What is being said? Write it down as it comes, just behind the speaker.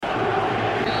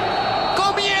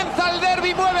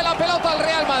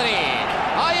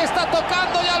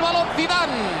tocando ya el balón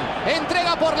Zidane.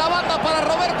 Entrega por la banda para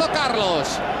Roberto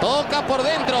Carlos. Toca por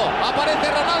dentro.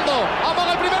 Aparece Ronaldo.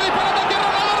 Amaga el primer disparo. ¡Atención,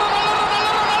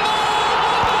 Ronaldo!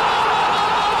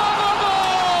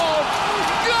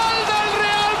 ¡Gol del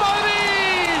Real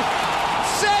Madrid!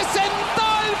 Se sentó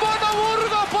el Bono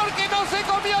Burgos porque no se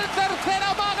comió el tercer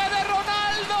amague de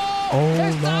Ronaldo.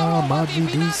 Hola,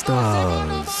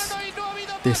 Madridistas.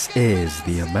 This is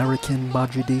the American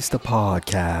Madridista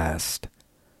Podcast.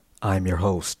 I'm your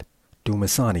host,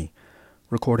 Dumasani,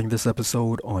 recording this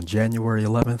episode on January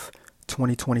 11th,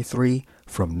 2023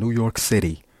 from New York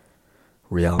City.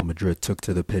 Real Madrid took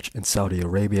to the pitch in Saudi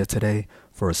Arabia today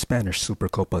for a Spanish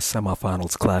Supercopa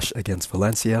semifinals clash against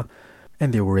Valencia,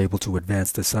 and they were able to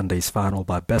advance to Sunday's final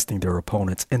by besting their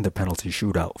opponents in the penalty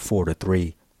shootout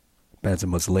 4-3.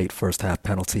 Benzema's late first-half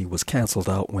penalty was cancelled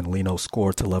out when Lino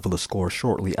scored to level the score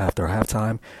shortly after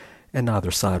halftime, and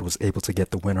neither side was able to get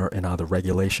the winner in either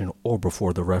regulation or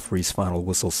before the referee's final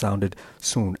whistle sounded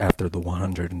soon after the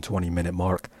 120-minute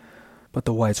mark. But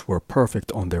the Whites were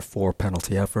perfect on their 4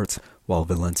 penalty efforts, while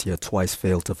Valencia twice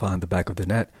failed to find the back of the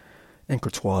net, and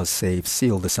Courtois' save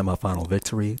sealed the semi-final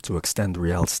victory to extend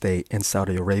Real's stay in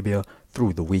Saudi Arabia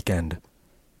through the weekend.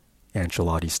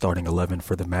 Ancelotti's starting 11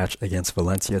 for the match against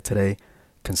Valencia today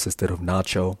consisted of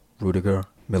Nacho, Rudiger,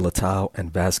 Militao,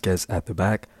 and Vasquez at the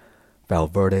back,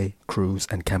 Valverde, Cruz,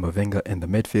 and Camavinga in the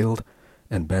midfield,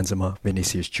 and Benzema,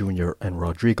 Vinicius Jr., and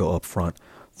Rodrigo up front,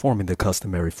 forming the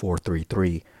customary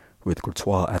 4-3-3, with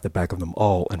Courtois at the back of them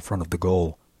all in front of the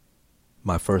goal.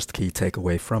 My first key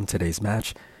takeaway from today's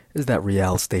match is that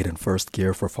Real stayed in first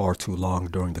gear for far too long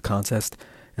during the contest,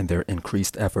 and their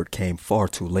increased effort came far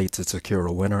too late to secure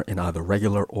a winner in either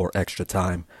regular or extra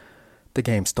time. The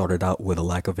game started out with a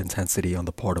lack of intensity on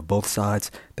the part of both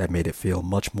sides that made it feel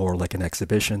much more like an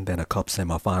exhibition than a cup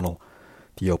semi-final.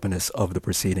 The openness of the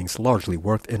proceedings largely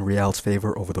worked in Real's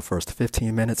favor over the first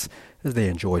 15 minutes, as they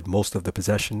enjoyed most of the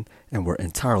possession and were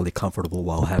entirely comfortable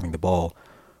while having the ball.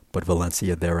 But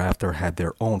Valencia thereafter had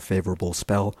their own favorable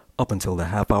spell up until the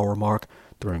half-hour mark,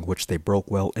 during which they broke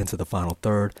well into the final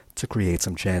third to create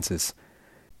some chances.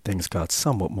 Things got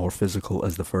somewhat more physical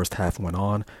as the first half went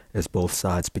on, as both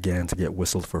sides began to get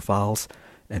whistled for fouls,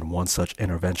 and one such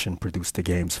intervention produced the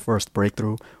game's first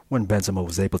breakthrough when Benzema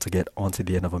was able to get onto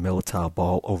the end of a Militao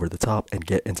ball over the top and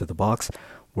get into the box,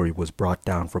 where he was brought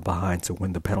down from behind to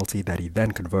win the penalty that he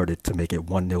then converted to make it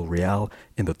 1-0 Real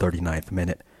in the 39th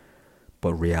minute.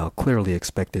 But Real clearly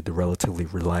expected the relatively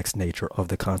relaxed nature of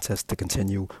the contest to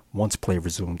continue once play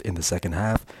resumed in the second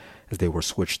half, as they were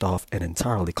switched off and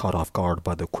entirely caught off guard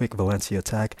by the quick Valencia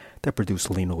attack that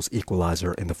produced Lino's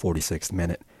equalizer in the 46th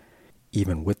minute.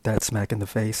 Even with that smack in the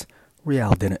face,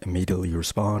 Real didn't immediately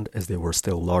respond, as they were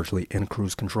still largely in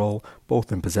cruise control,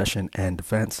 both in possession and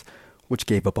defense, which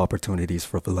gave up opportunities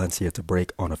for Valencia to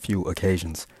break on a few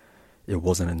occasions. It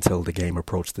wasn't until the game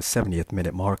approached the 70th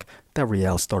minute mark that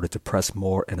Real started to press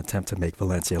more and attempt to make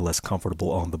Valencia less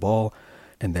comfortable on the ball,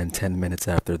 and then 10 minutes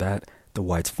after that, the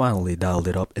Whites finally dialed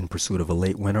it up in pursuit of a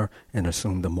late winner and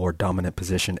assumed a more dominant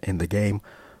position in the game,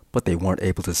 but they weren't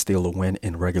able to steal a win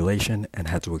in regulation and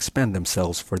had to expend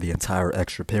themselves for the entire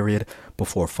extra period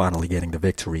before finally getting the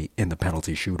victory in the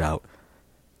penalty shootout.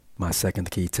 My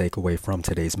second key takeaway from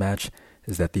today's match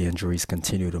is that the injuries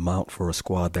continue to mount for a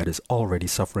squad that is already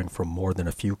suffering from more than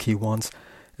a few key ones,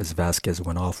 as Vasquez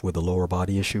went off with a lower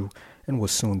body issue and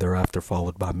was soon thereafter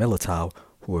followed by Militao,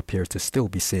 who appears to still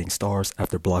be seeing stars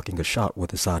after blocking a shot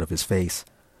with the side of his face.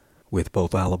 With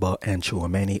both Alaba and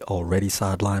Tchouaméni already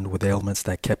sidelined with ailments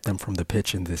that kept them from the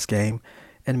pitch in this game,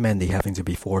 and Mendy having to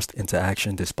be forced into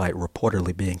action despite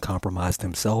reportedly being compromised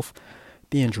himself,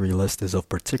 the injury list is of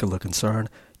particular concern,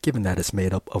 given that it's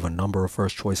made up of a number of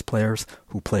first-choice players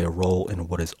who play a role in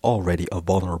what is already a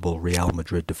vulnerable Real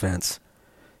Madrid defense.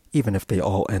 Even if they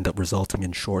all end up resulting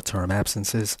in short-term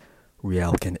absences,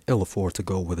 Real can ill afford to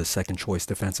go with a second-choice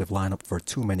defensive lineup for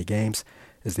too many games,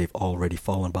 as they've already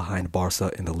fallen behind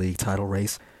Barca in the league title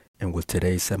race, and with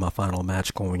today's semi-final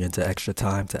match going into extra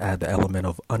time to add the element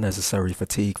of unnecessary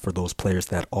fatigue for those players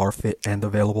that are fit and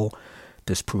available,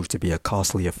 this proved to be a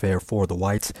costly affair for the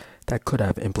Whites that could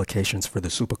have implications for the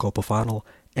Supercopa final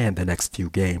and the next few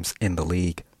games in the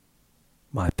league.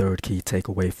 My third key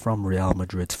takeaway from Real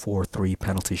Madrid's 4-3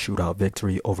 penalty shootout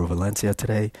victory over Valencia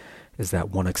today is that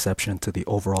one exception to the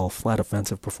overall flat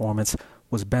offensive performance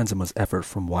was Benzema's effort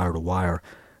from wire to wire,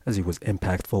 as he was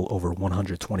impactful over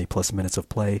 120-plus minutes of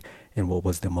play in what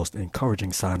was the most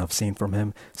encouraging sign I've seen from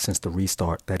him since the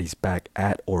restart that he's back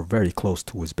at or very close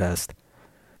to his best.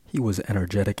 He was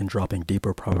energetic in dropping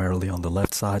deeper primarily on the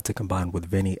left side to combine with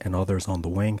Vinny and others on the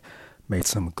wing, made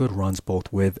some good runs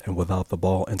both with and without the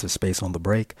ball into space on the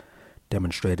break,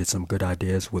 demonstrated some good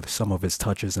ideas with some of his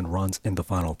touches and runs in the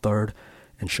final third,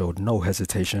 and showed no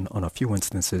hesitation on a few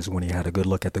instances when he had a good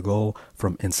look at the goal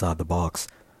from inside the box.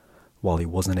 While he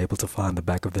wasn't able to find the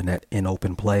back of the net in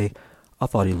open play, I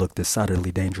thought he looked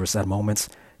decidedly dangerous at moments,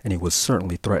 and he was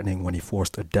certainly threatening when he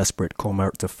forced a desperate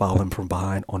Comer to foul him from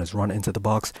behind on his run into the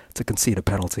box to concede a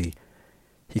penalty.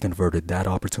 He converted that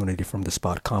opportunity from the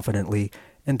spot confidently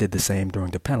and did the same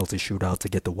during the penalty shootout to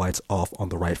get the Whites off on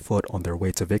the right foot on their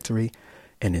way to victory,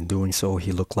 and in doing so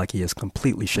he looked like he has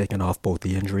completely shaken off both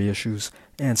the injury issues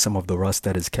and some of the rust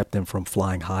that has kept him from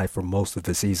flying high for most of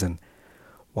the season.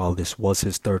 While this was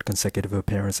his third consecutive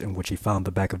appearance in which he found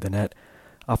the back of the net,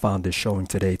 I found this showing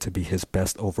today to be his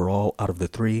best overall out of the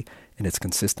three in its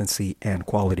consistency and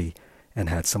quality, and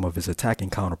had some of his attacking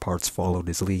counterparts followed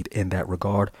his lead in that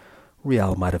regard,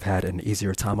 Real might have had an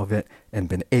easier time of it and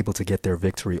been able to get their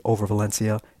victory over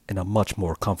Valencia in a much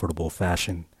more comfortable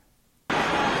fashion.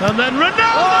 And then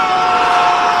Ronaldo!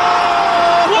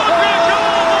 What a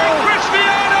goal by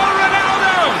Cristiano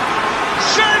Ronaldo!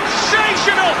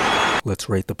 Sensational! Let's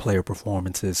rate the player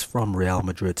performances from Real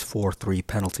Madrid's 4-3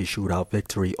 penalty shootout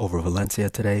victory over Valencia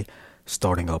today.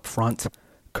 Starting up front,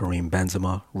 Karim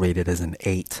Benzema rated as an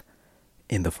 8.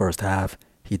 In the first half,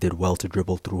 he did well to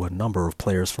dribble through a number of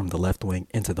players from the left wing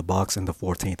into the box in the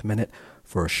 14th minute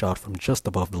for a shot from just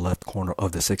above the left corner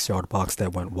of the 6-yard box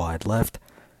that went wide left.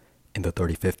 In the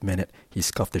 35th minute, he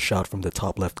scuffed a shot from the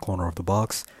top left corner of the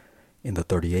box. In the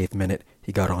 38th minute,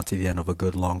 he got onto the end of a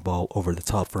good long ball over the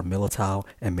top for Militao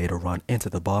and made a run into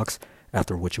the box,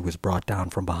 after which he was brought down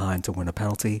from behind to win a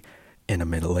penalty. And a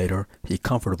minute later, he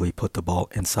comfortably put the ball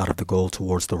inside of the goal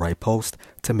towards the right post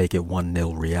to make it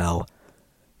 1-0 Real.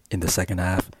 In the second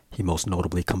half, he most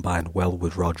notably combined well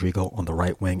with Rodrigo on the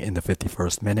right wing in the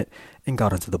 51st minute and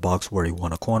got into the box where he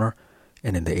won a corner,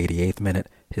 and in the 88th minute,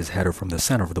 his header from the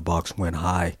center of the box went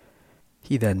high.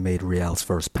 He then made Real's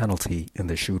first penalty in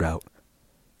the shootout.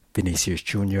 Vinicius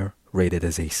Jr. rated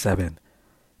as a 7.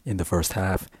 In the first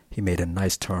half, he made a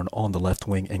nice turn on the left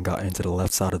wing and got into the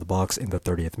left side of the box in the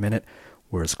 30th minute,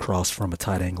 where his cross from a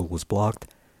tight angle was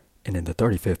blocked, and in the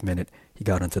 35th minute, he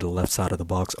got into the left side of the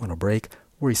box on a break,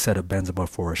 where he set up Benzema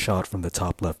for a shot from the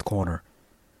top left corner.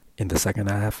 In the second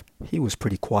half, he was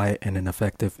pretty quiet and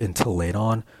ineffective until late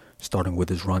on, starting with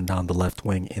his run down the left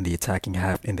wing in the attacking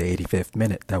half in the 85th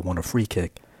minute that won a free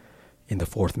kick. In the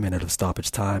 4th minute of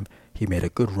stoppage time, he made a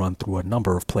good run through a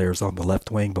number of players on the left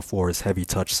wing before his heavy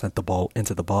touch sent the ball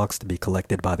into the box to be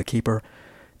collected by the keeper,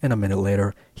 and a minute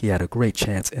later, he had a great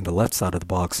chance in the left side of the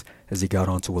box as he got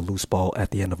onto a loose ball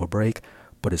at the end of a break,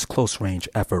 but his close-range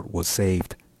effort was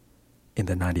saved. In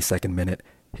the 92nd minute,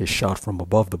 his shot from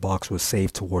above the box was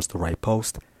saved towards the right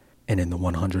post, and in the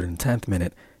 110th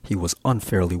minute, he was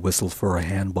unfairly whistled for a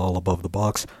handball above the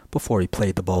box before he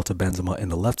played the ball to Benzema in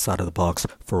the left side of the box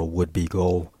for a would-be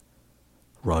goal.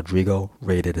 Rodrigo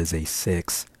rated as a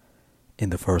 6. In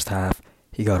the first half,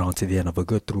 he got onto the end of a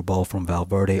good through ball from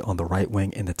Valverde on the right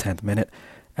wing in the 10th minute,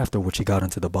 after which he got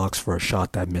into the box for a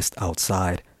shot that missed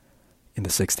outside. In the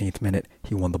 16th minute,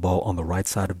 he won the ball on the right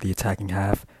side of the attacking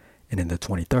half, and in the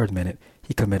 23rd minute,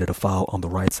 he committed a foul on the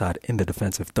right side in the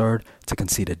defensive third to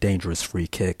concede a dangerous free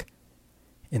kick.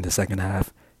 In the second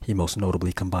half, he most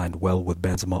notably combined well with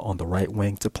Benzema on the right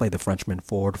wing to play the Frenchman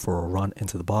forward for a run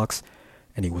into the box,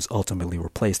 and he was ultimately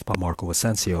replaced by Marco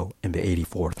Asensio in the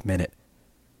 84th minute.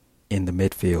 In the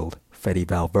midfield, Fede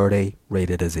Valverde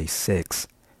rated as a 6.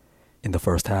 In the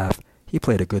first half, he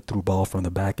played a good through ball from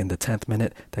the back in the 10th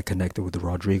minute that connected with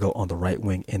Rodrigo on the right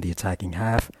wing in the attacking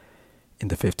half. In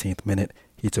the 15th minute,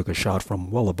 he took a shot from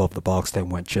well above the box that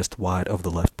went just wide of the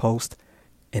left post.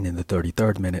 And in the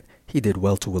 33rd minute, he did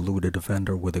well to elude a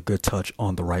defender with a good touch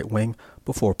on the right wing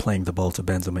before playing the ball to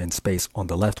Benzema in space on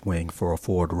the left wing for a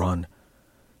forward run.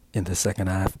 In the second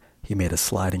half, he made a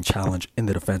sliding challenge in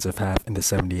the defensive half in the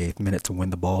 78th minute to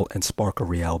win the ball and spark a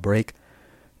Real break.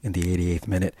 In the 88th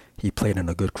minute, he played in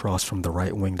a good cross from the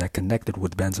right wing that connected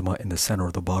with Benzema in the center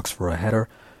of the box for a header.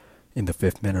 In the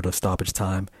 5th minute of stoppage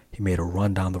time, he made a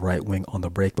run down the right wing on the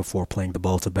break before playing the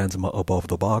ball to Benzema above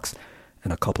the box,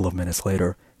 and a couple of minutes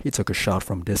later, he took a shot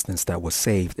from distance that was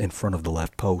saved in front of the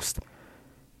left post.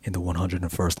 In the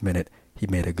 101st minute, he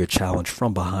made a good challenge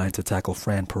from behind to tackle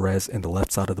Fran Perez in the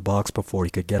left side of the box before he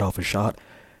could get off a shot,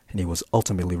 and he was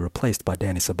ultimately replaced by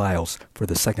Dani Ceballos for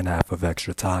the second half of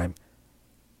extra time.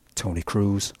 Toni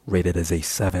Kroos rated as a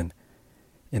 7.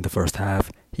 In the first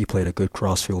half, he played a good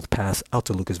crossfield pass out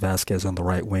to Lucas Vazquez on the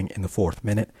right wing in the 4th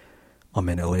minute. A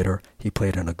minute later, he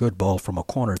played in a good ball from a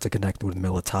corner to connect with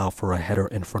Militao for a header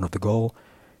in front of the goal.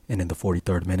 And in the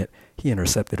 43rd minute, he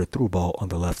intercepted a through ball on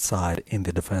the left side in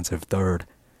the defensive third.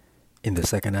 In the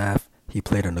second half, He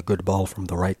played in a good ball from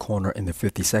the right corner in the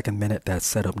 52nd minute that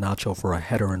set up Nacho for a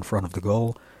header in front of the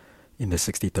goal. In the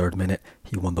 63rd minute,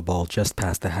 he won the ball just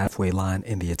past the halfway line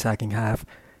in the attacking half,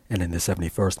 and in the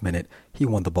 71st minute, he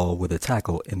won the ball with a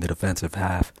tackle in the defensive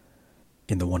half.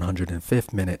 In the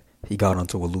 105th minute, he got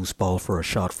onto a loose ball for a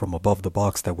shot from above the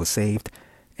box that was saved,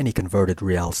 and he converted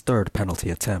Real's third penalty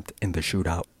attempt in the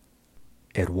shootout.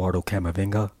 Eduardo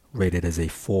Camavinga, rated as a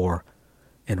 4.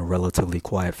 In a relatively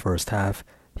quiet first half,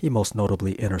 he most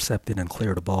notably intercepted and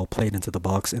cleared a ball played into the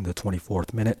box in the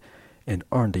 24th minute, and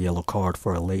earned a yellow card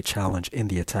for a late challenge in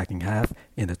the attacking half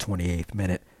in the 28th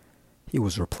minute. He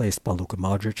was replaced by Luka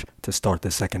Modric to start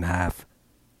the second half.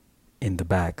 In the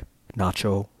back,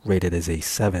 Nacho, rated as a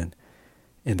 7.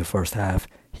 In the first half,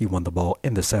 he won the ball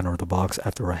in the center of the box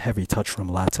after a heavy touch from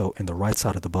Lato in the right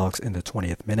side of the box in the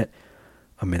 20th minute.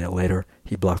 A minute later,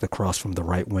 he blocked a cross from the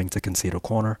right wing to concede a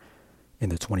corner. In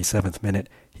the 27th minute,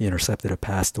 he intercepted a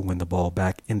pass to win the ball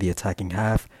back in the attacking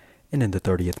half, and in the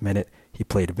 30th minute, he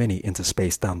played Vinny into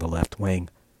space down the left wing.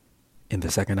 In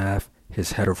the second half,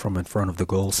 his header from in front of the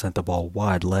goal sent the ball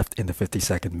wide left in the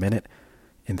 52nd minute.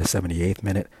 In the 78th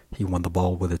minute, he won the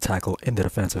ball with a tackle in the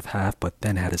defensive half, but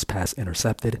then had his pass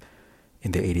intercepted.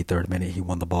 In the 83rd minute, he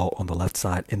won the ball on the left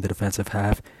side in the defensive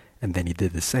half, and then he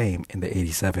did the same in the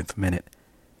 87th minute.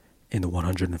 In the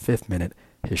 105th minute,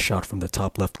 his shot from the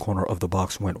top left corner of the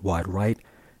box went wide right,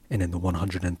 and in the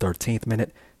 113th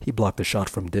minute, he blocked a shot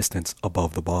from distance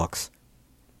above the box.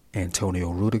 Antonio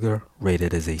Rudiger,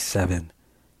 rated as a 7.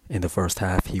 In the first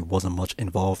half, he wasn't much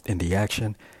involved in the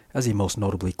action, as he most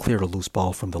notably cleared a loose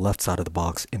ball from the left side of the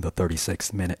box in the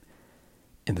 36th minute.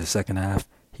 In the second half,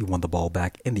 he won the ball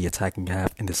back in the attacking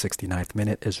half in the 69th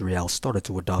minute as Real started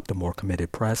to adopt a more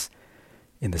committed press.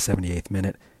 In the 78th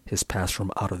minute, his pass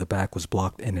from out of the back was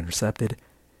blocked and intercepted.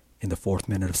 In the 4th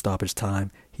minute of stoppage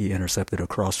time, he intercepted a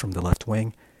cross from the left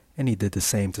wing, and he did the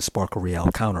same to spark a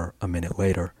Real counter a minute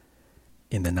later.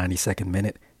 In the 92nd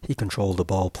minute, he controlled the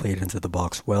ball played into the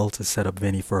box well to set up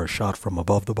Vinny for a shot from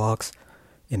above the box.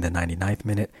 In the 99th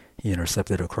minute, he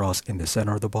intercepted a cross in the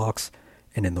center of the box,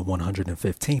 and in the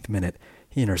 115th minute,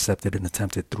 he intercepted an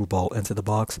attempted through ball into the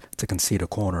box to concede a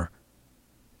corner.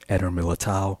 Eder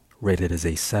Militao, rated as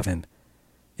a 7.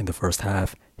 In the first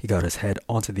half, he got his head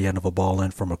onto the end of a ball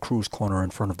in from a cruise corner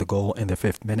in front of the goal in the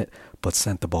 5th minute, but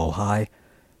sent the ball high.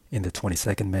 In the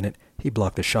 22nd minute, he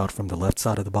blocked a shot from the left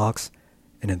side of the box,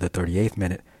 and in the 38th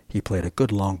minute, he played a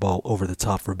good long ball over the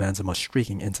top for Benzema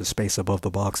streaking into space above the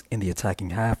box in the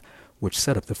attacking half, which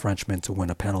set up the Frenchman to win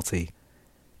a penalty.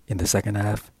 In the second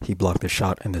half, he blocked a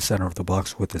shot in the center of the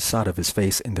box with the side of his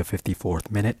face in the 54th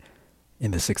minute.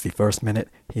 In the 61st minute,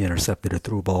 he intercepted a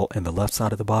through ball in the left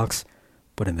side of the box,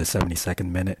 but in the 72nd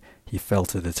minute, he fell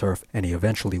to the turf and he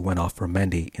eventually went off for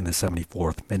Mendy in the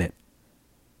 74th minute.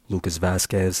 Lucas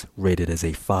Vazquez, rated as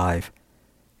a 5.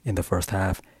 In the first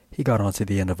half, he got onto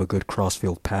the end of a good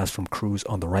crossfield pass from Cruz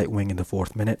on the right wing in the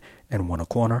 4th minute and won a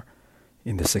corner.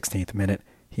 In the 16th minute,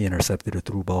 he intercepted a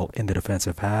through ball in the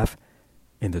defensive half.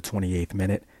 In the 28th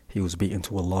minute, he was beaten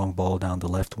to a long ball down the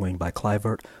left wing by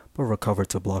Kluivert, but recovered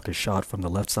to block a shot from the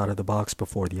left side of the box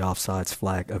before the offsides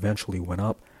flag eventually went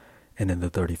up. And in the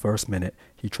 31st minute,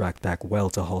 he tracked back well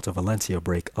to halt a Valencia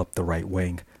break up the right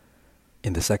wing.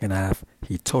 In the second half,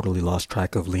 he totally lost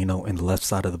track of Lino in the left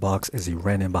side of the box as he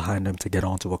ran in behind him to get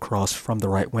onto a cross from the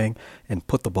right wing and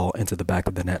put the ball into the back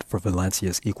of the net for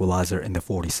Valencia's equalizer in the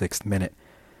 46th minute.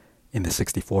 In the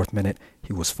 64th minute,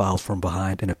 he was fouled from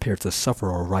behind and appeared to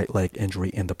suffer a right leg injury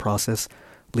in the process,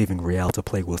 leaving Real to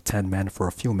play with 10 men for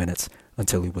a few minutes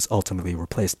until he was ultimately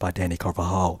replaced by Dani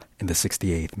Carvajal in the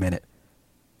 68th minute.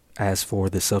 As for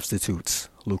the substitutes,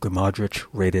 Luka Modric,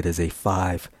 rated as a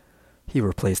 5. He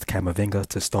replaced Camavinga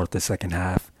to start the second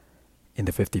half. In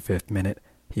the 55th minute,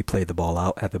 he played the ball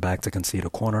out at the back to concede a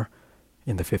corner.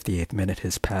 In the 58th minute,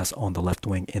 his pass on the left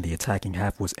wing in the attacking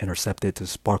half was intercepted to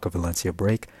spark a Valencia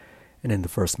break. And in the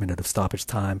first minute of stoppage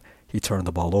time, he turned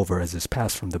the ball over as his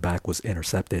pass from the back was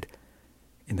intercepted.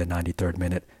 In the 93rd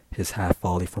minute, his half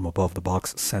volley from above the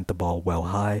box sent the ball well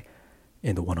high.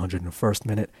 In the 101st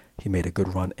minute, he made a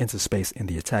good run into space in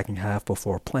the attacking half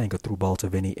before playing a through ball to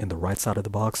Vinny in the right side of the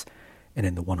box. And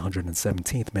in the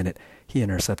 117th minute, he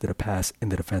intercepted a pass in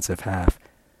the defensive half.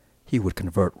 He would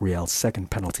convert Real's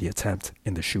second penalty attempt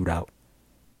in the shootout.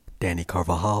 Dani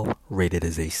Carvajal, rated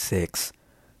as a 6.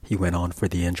 He went on for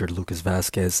the injured Lucas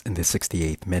Vazquez in the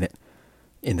 68th minute.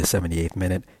 In the 78th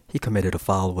minute, he committed a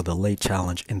foul with a late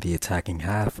challenge in the attacking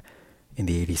half. In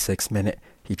the 86th minute,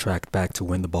 he tracked back to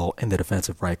win the ball in the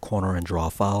defensive right corner and draw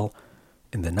a foul.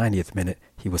 In the 90th minute,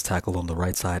 he was tackled on the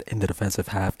right side in the defensive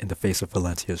half in the face of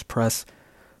Valencia's press,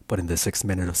 but in the 6th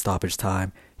minute of stoppage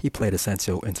time, he played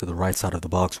Asensio into the right side of the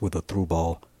box with a through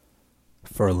ball.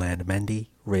 Ferland Mendy,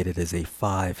 rated as a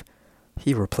 5.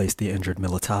 He replaced the injured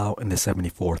Militao in the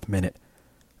 74th minute.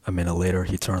 A minute later,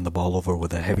 he turned the ball over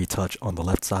with a heavy touch on the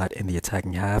left side in the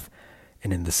attacking half,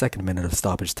 and in the 2nd minute of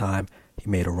stoppage time, he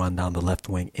made a run down the left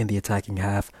wing in the attacking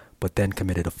half, but then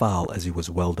committed a foul as he was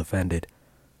well defended.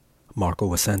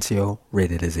 Marco Asensio,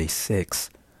 rated as a 6.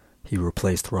 He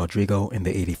replaced Rodrigo in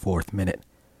the 84th minute.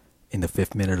 In the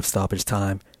 5th minute of stoppage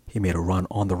time, he made a run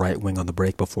on the right wing on the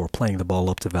break before playing the ball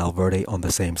up to Valverde on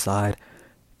the same side.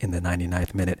 In the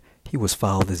 99th minute, he was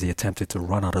fouled as he attempted to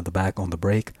run out of the back on the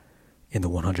break. In the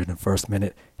 101st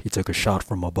minute, he took a shot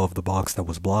from above the box that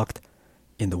was blocked.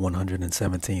 In the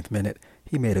 117th minute,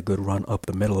 he made a good run up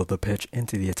the middle of the pitch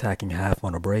into the attacking half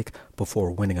on a break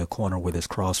before winning a corner with his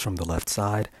cross from the left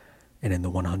side. And in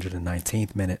the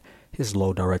 119th minute, his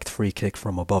low direct free kick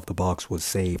from above the box was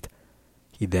saved.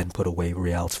 He then put away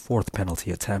Real's 4th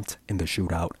penalty attempt in the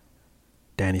shootout.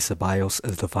 Dani Ceballos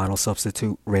as the final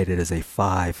substitute, rated as a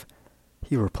 5.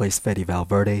 He replaced Fede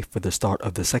Valverde for the start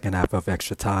of the second half of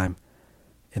extra time.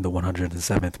 In the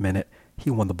 107th minute,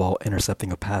 he won the ball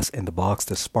intercepting a pass in the box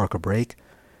to spark a break.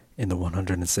 In the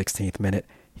 116th minute,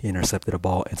 he intercepted a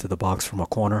ball into the box from a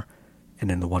corner.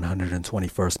 And in the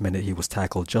 121st minute, he was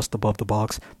tackled just above the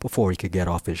box before he could get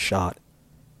off his shot.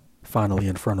 Finally,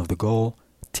 in front of the goal,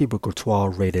 Thibaut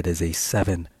Courtois, rated as a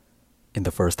 7. In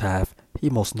the first half, he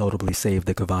most notably saved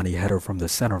the Cavani header from the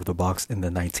center of the box in the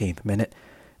 19th minute,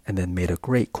 and then made a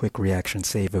great quick reaction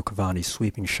save of Cavani's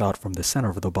sweeping shot from the center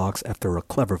of the box after a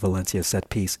clever Valencia set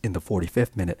piece in the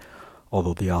 45th minute,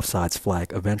 although the offsides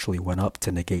flag eventually went up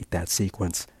to negate that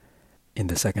sequence. In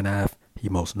the second half, he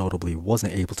most notably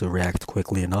wasn't able to react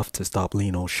quickly enough to stop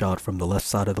Lino's shot from the left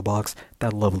side of the box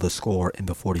that leveled the score in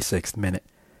the 46th minute.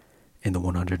 In the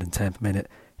 110th minute,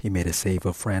 he made a save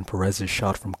of Fran Perez's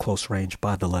shot from close range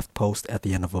by the left post at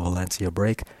the end of a Valencia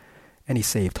break, and he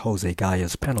saved Jose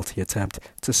Galla's penalty attempt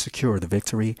to secure the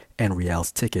victory and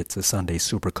Real's ticket to Sunday's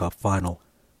Supercup final.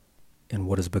 In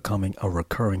what is becoming a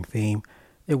recurring theme,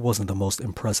 it wasn't the most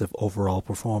impressive overall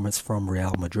performance from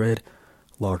Real Madrid,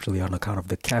 largely on account of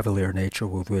the cavalier nature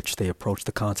with which they approached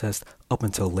the contest up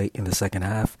until late in the second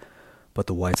half, but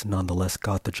the Whites nonetheless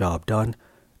got the job done,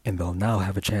 and they'll now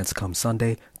have a chance come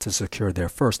Sunday to secure their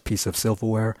first piece of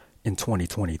silverware in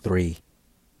 2023.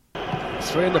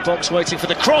 3 in the box waiting for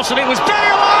the cross, and it was Bale!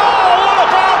 Oh, what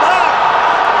about that?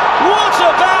 What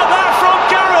about that from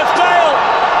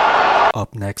Gareth Bale?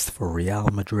 Up next for Real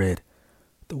Madrid,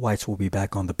 the Whites will be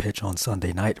back on the pitch on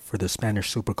Sunday night for the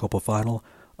Spanish Supercopa final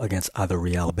against either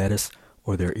Real Betis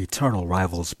or their eternal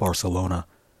rivals Barcelona.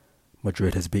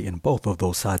 Madrid has beaten both of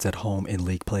those sides at home in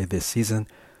league play this season,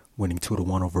 winning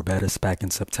 2-1 over Betis back in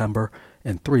September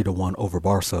and 3-1 over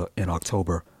Barca in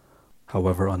October.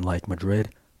 However, unlike Madrid,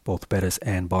 both Betis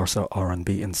and Barca are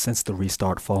unbeaten since the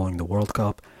restart following the World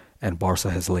Cup, and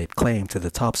Barca has laid claim to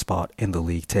the top spot in the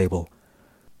league table.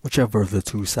 Whichever of the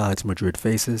two sides Madrid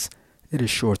faces, it is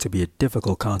sure to be a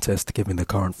difficult contest given the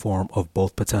current form of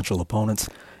both potential opponents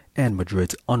and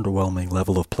Madrid's underwhelming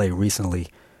level of play recently,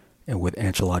 and with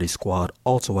Ancelotti's squad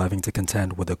also having to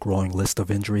contend with a growing list of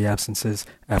injury absences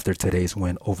after today's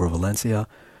win over Valencia,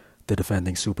 the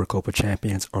defending Supercopa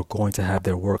champions are going to have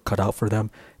their work cut out for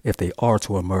them if they are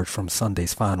to emerge from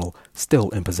Sunday's final still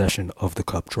in possession of the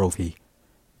Cup trophy.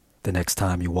 The next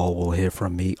time you all will hear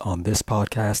from me on this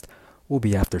podcast will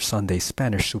be after Sunday's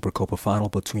Spanish Supercopa final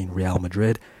between Real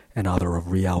Madrid and either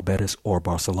of Real Betis or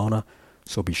Barcelona,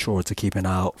 so be sure to keep an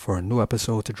eye out for a new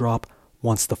episode to drop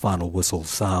once the final whistle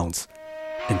sounds.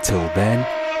 Until then,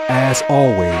 as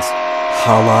always,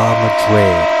 Hala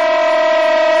Madrid!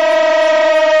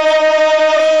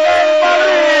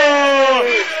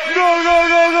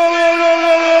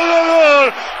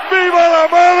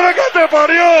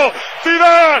 Parió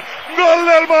Zidane, gol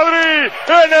del Madrid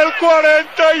en el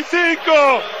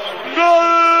 45,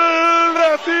 gol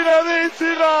de Zinedine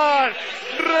Zidane,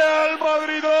 Real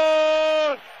Madrid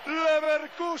 2,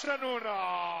 Leverkusen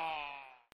 1.